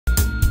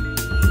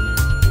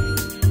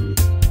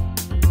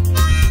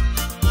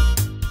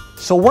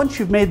So once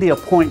you've made the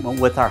appointment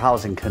with our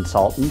housing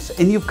consultants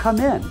and you've come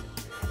in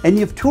and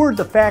you've toured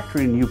the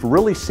factory and you've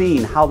really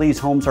seen how these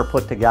homes are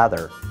put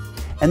together,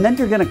 and then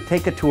you're going to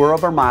take a tour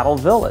of our model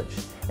village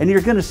and you're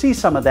going to see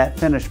some of that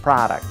finished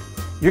product.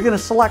 You're going to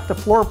select a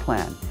floor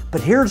plan, but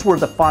here's where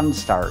the fun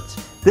starts.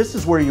 This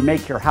is where you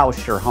make your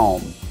house your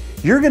home.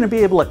 You're going to be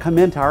able to come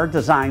into our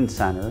design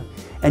center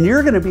and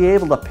you're going to be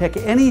able to pick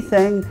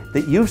anything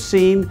that you've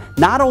seen,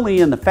 not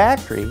only in the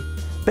factory,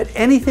 but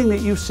anything that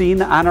you've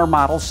seen on our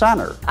model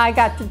center. I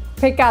got to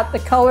pick out the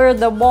color of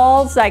the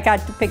walls, I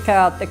got to pick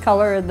out the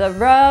color of the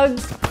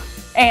rugs,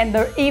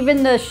 and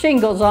even the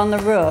shingles on the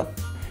roof.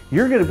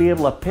 You're going to be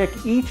able to pick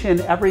each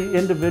and every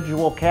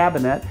individual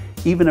cabinet,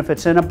 even if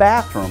it's in a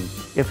bathroom,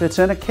 if it's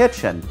in a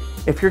kitchen,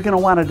 if you're going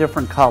to want a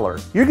different color.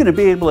 You're going to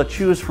be able to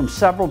choose from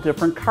several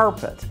different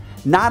carpets,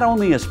 not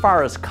only as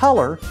far as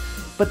color,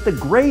 but the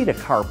grade of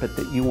carpet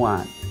that you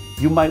want.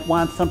 You might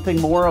want something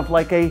more of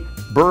like a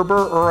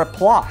Berber or a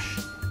plush,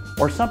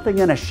 or something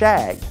in a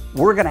shag.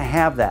 We're going to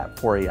have that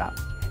for you.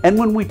 And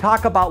when we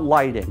talk about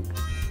lighting,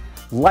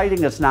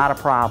 lighting is not a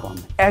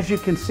problem. As you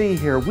can see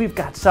here, we've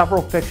got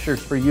several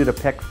fixtures for you to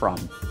pick from.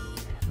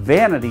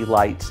 Vanity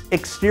lights,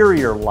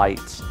 exterior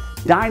lights,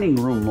 dining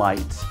room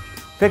lights,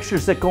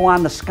 fixtures that go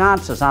on the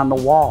sconces on the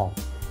wall.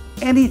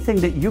 Anything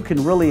that you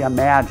can really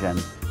imagine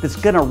that's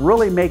going to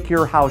really make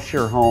your house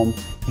your home,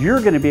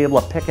 you're going to be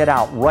able to pick it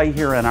out right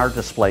here in our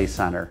display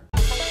center.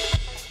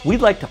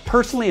 We'd like to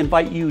personally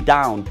invite you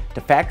down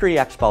to Factory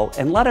Expo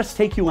and let us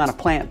take you on a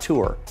plant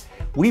tour.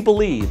 We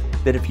believe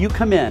that if you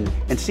come in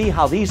and see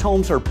how these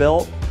homes are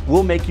built,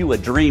 we'll make you a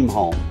dream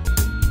home.